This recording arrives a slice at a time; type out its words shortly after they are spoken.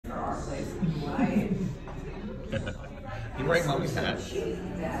wearing mommy's hat.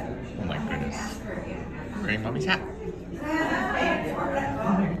 Oh my goodness. I'm wearing mommy's hat.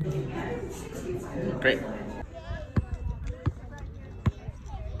 Great.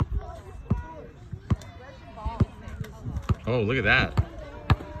 Oh, look at that.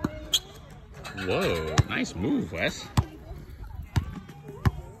 Whoa, nice move, Wes.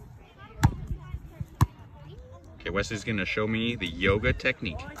 Okay, Wesley's gonna show me the yoga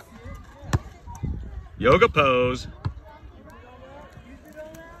technique. Yoga pose.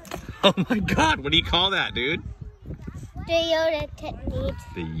 Oh my God, what do you call that, dude? The yoga technique.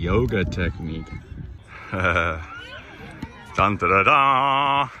 The yoga technique. Dun da da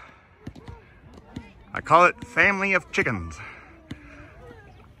da. I call it family of chickens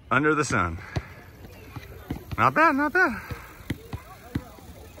under the sun. Not bad, not bad.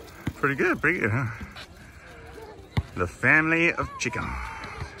 Pretty good, huh? The family of chickens.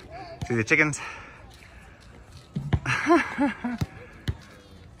 See the chickens?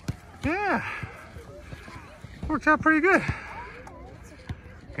 Yeah, worked out pretty good.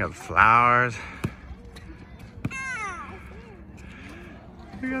 We got the flowers.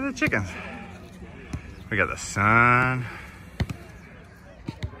 We got the chickens. We got the sun.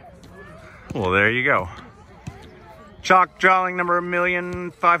 Well, there you go. Chalk drawing number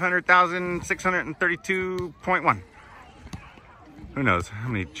 1,500,632.1. Who knows how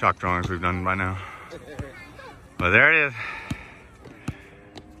many chalk drawings we've done by now. But there it is.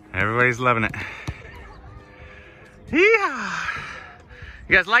 Everybody's loving it. Yeah.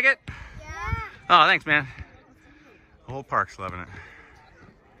 You guys like it? Yeah. Oh, thanks, man. The whole park's loving it.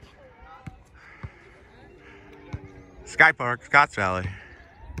 Sky Park, Scotts Valley.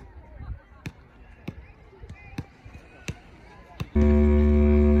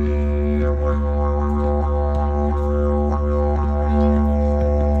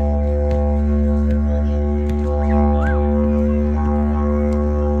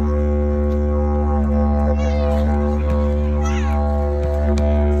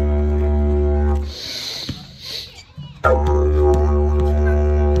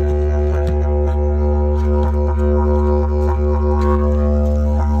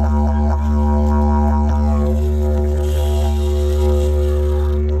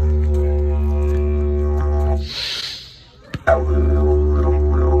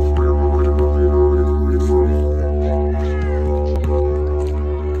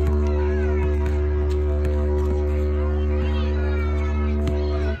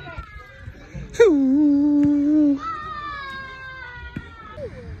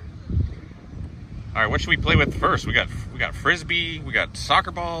 All right, what should we play with first? We got frisbee, we got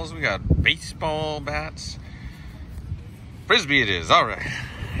soccer balls, we got baseball bats. Frisbee it is. All right.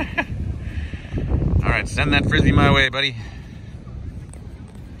 All right, send that frisbee my way, buddy.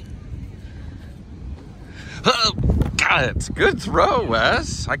 Oh, got it. Good throw,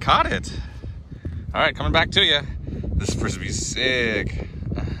 Wes. I caught it. All right, coming back to you. This frisbee's sick.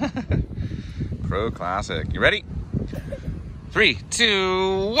 Pro classic. You ready? 3,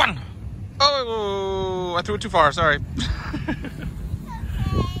 2, 1. Oh, I threw it too far, sorry.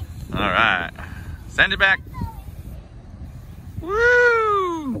 All right, send it back.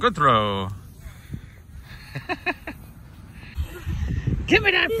 Woo, good throw. Give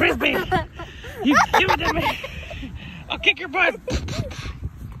me that frisbee. You give it to me. I'll kick your butt.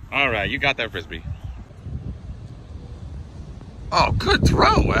 All right, you got that frisbee. Oh, good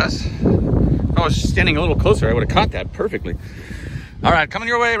throw, Wes. If I was standing a little closer, I would have caught that perfectly. All right, coming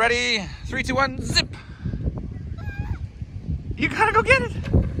your way. Ready? 3, 2, 1, zip. You gotta go get it.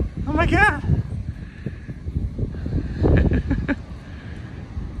 Oh my God.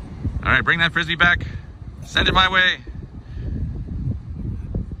 All right, bring that frisbee back. Send it my way.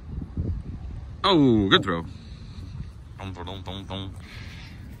 Oh, good throw.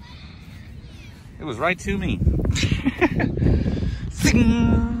 It was right to me.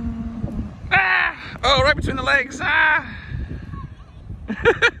 Ah! Oh, right between the legs. Ah!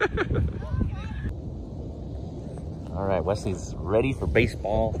 All right, Wesley's ready for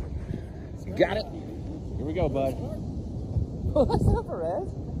baseball. You got it? Here we go, bud. What's up, Perez?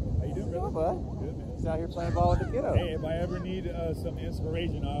 How you doing, brother? Bud? Good, man. Just out here playing ball with the kiddo. Hey, if I ever need some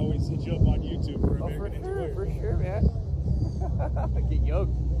inspiration, I always hit you up on YouTube for American Ninja Warrior. For sure, man. Get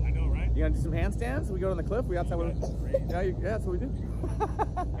yoked. I know, right? You gonna do some handstands? We go on the cliff. We outside. That's great. Yeah, that's what we do.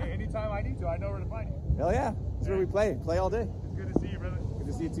 Hey, anytime I need to, I know where to find you. Hell yeah. That's where we play. Play all day. It's good to see you, brother. Good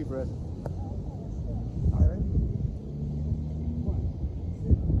to see you too, Perez.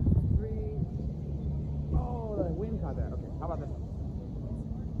 How about this one?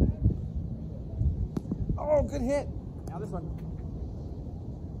 Oh, good hit. Now this one.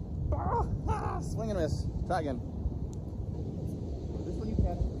 Oh, swing and miss. Try again.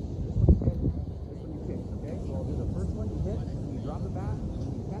 drop the bat,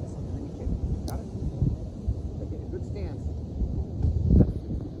 you catch, and then you kick. Got it? Okay, good stance.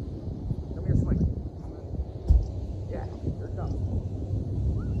 Come here, swing. Yeah, here it comes.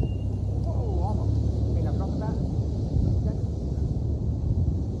 Whoa, almost. Okay, now drop the bat. Catch it.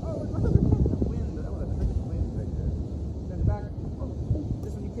 Oh, look at the wind. That was a trick wind right there. Send it back. Oh,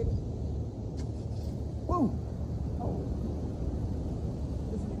 this one you kick. Whoa. Oh.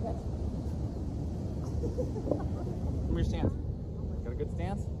 This one you catch. Come here, stance. Got a good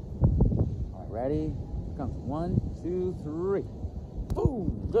stance? All right, ready? Here comes 1, 2, 3.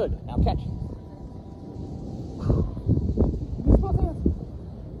 Boom! Good. Now catch.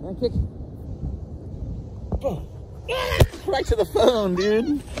 And kick. Boom. Right to the phone,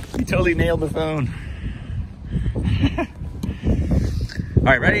 dude. You totally nailed the phone. All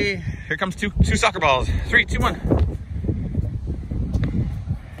right, ready? Here comes two soccer balls. 3, 2, 1.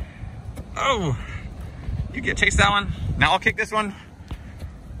 Oh! You get chase that one. Now I'll kick this one.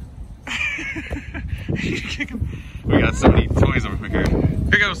 You kick him. We got so many toys over here.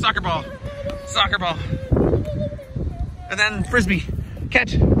 Here goes soccer ball. Soccer ball. And then frisbee.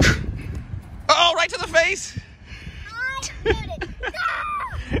 Catch. Oh, right to the face.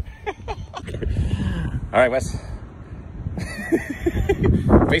 All right, Wes.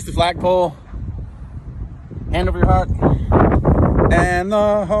 Face the flagpole. Hand over your heart. And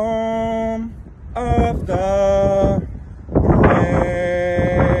the home of the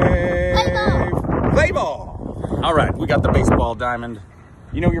play ball. All right, we got the baseball diamond.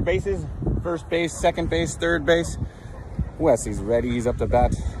 You know your bases? First base, second base, third base. Wesley's ready, he's up to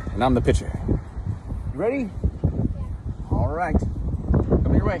bat, and I'm the pitcher. You ready? All right,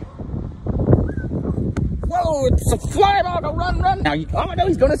 come your way. Whoa, it's a fly ball, go run. Now, oh no,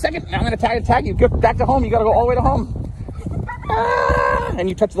 he's going to second. Now I'm gonna tag you, get back to home. You gotta go all the way to home. Ah, and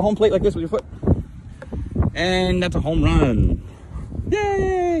you touch the home plate like this with your foot. And that's a home run.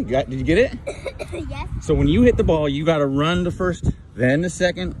 Yay! Did you get it? Yes. So when you hit the ball, you gotta run to first, then to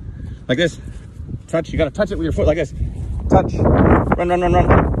second, like this. Touch, you gotta touch it with your foot like this. Touch, run,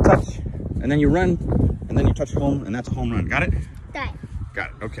 touch, and then you run, and then you touch home, and that's a home run. Got it? Got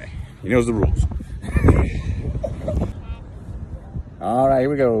it, okay. He knows the rules. All right, here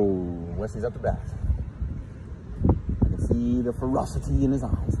we go. Wesley's up to bat. I can see the ferocity in his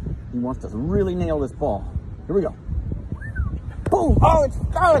eyes. He wants to really nail this ball. Here we go. Boom! Oh, it's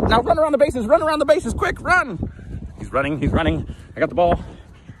good. Now run around the bases, quick, run! He's running. I got the ball.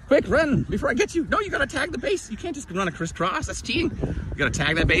 Quick, run before I get you. No, you gotta tag the base. You can't just run a crisscross, that's cheating. You gotta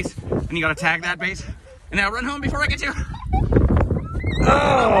tag that base, and you gotta tag that base. And now run home before I get you.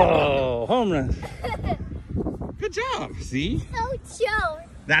 Oh, home run. Good job, see? So chill.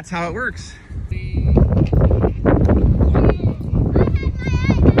 That's how it works.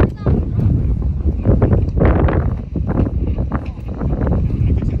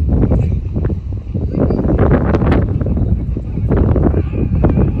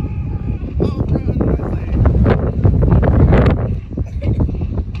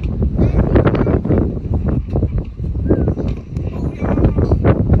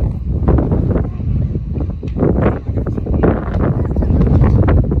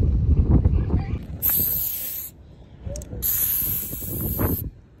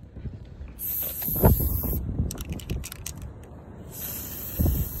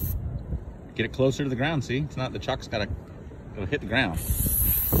 Get it closer to the ground, see? It's not, the chalk's gotta hit the ground.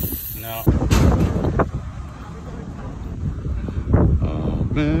 No.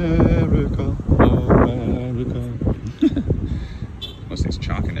 America, America. Wesley's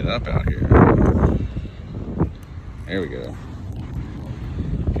chalking it up out here. There we go.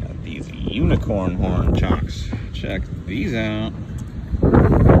 Got these unicorn horn chalks. Check these out.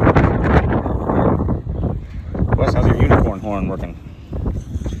 Wes, how's your unicorn horn working?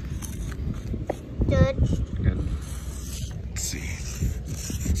 Good. Good. Let's see.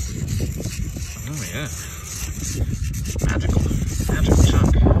 Oh yeah. Magical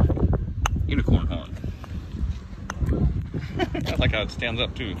chunk. Unicorn horn. I like how it stands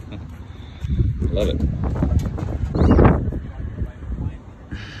up too. Love it.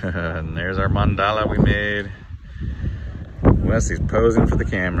 And there's our mandala we made. Wesley's posing for the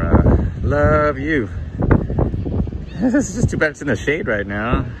camera. Love you. This is just too bad it's in the shade right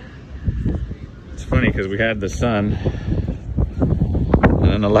now. It's funny because we had the sun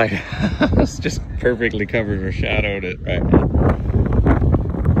and the light it's just perfectly covered or shadowed it right now.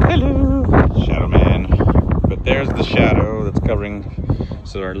 Hello, shadow man. But there's the shadow that's covering,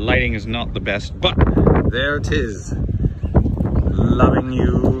 so our lighting is not the best, but there it is. Loving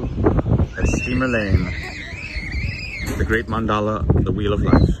you at Steamer Lane. The great mandala, the wheel of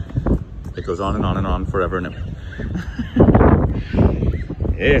life. It goes on and on and on forever and ever.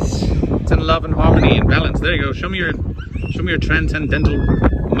 Yes, it's in love and harmony and balance. There you go. Show me your transcendental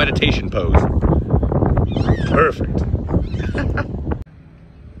meditation pose. Perfect.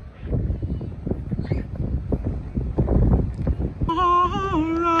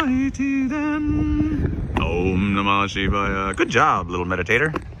 Alrighty then. Om Namah Shivaya. Good job, little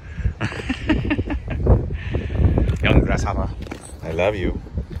meditator. Young grasshopper, I love you.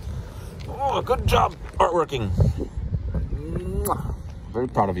 Oh, good job artworking. Very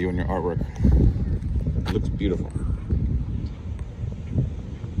proud of you and your artwork. It looks beautiful.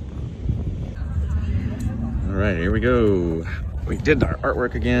 All right, here we go. We did our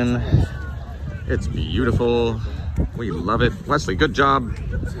artwork again. It's beautiful. We love it. Wesley, good job.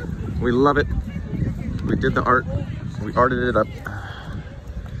 We love it. We did the art. We arted it up.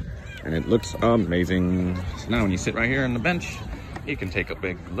 And it looks amazing. So now when you sit right here on the bench, you can take a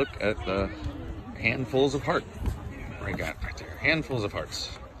big look at the handfuls of heart. We got right there, handfuls of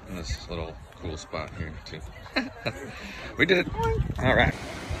hearts in this little cool spot here too. We did it. All right.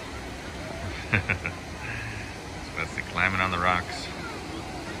 Wesley climbing on the rocks.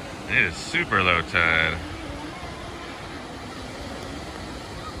 It is super low tide.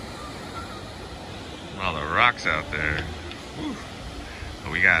 All the rocks out there. Whew.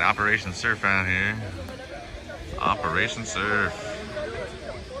 But we got Operation Surf out here. Operation Surf.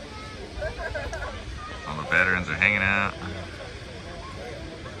 All the veterans are hanging out.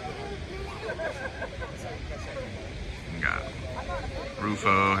 We got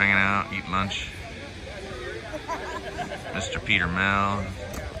Rufo hanging out, eating lunch. Mr. Peter Mel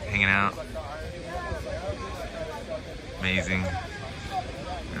hanging out. Amazing.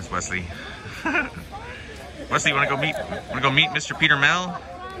 There's Wesley. Wesley, wanna go meet Mr. Peter Mel?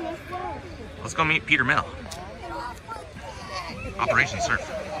 Let's go meet Peter Mel. Operation Surf.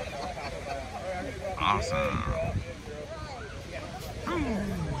 Awesome.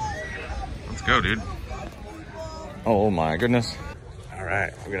 Let's go, dude. Oh my goodness. All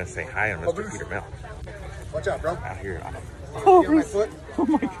right, we're gonna say hi to Mr. Peter Mel. Watch out, bro. Out here. Oh, my foot. Oh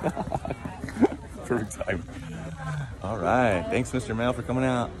my God. Perfect time. All right, thanks Mr. Mel for coming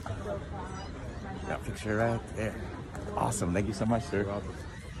out. Got a picture right there. Awesome, thank you so much, sir.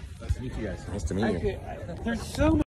 Nice to meet you guys. Nice to meet you. There's so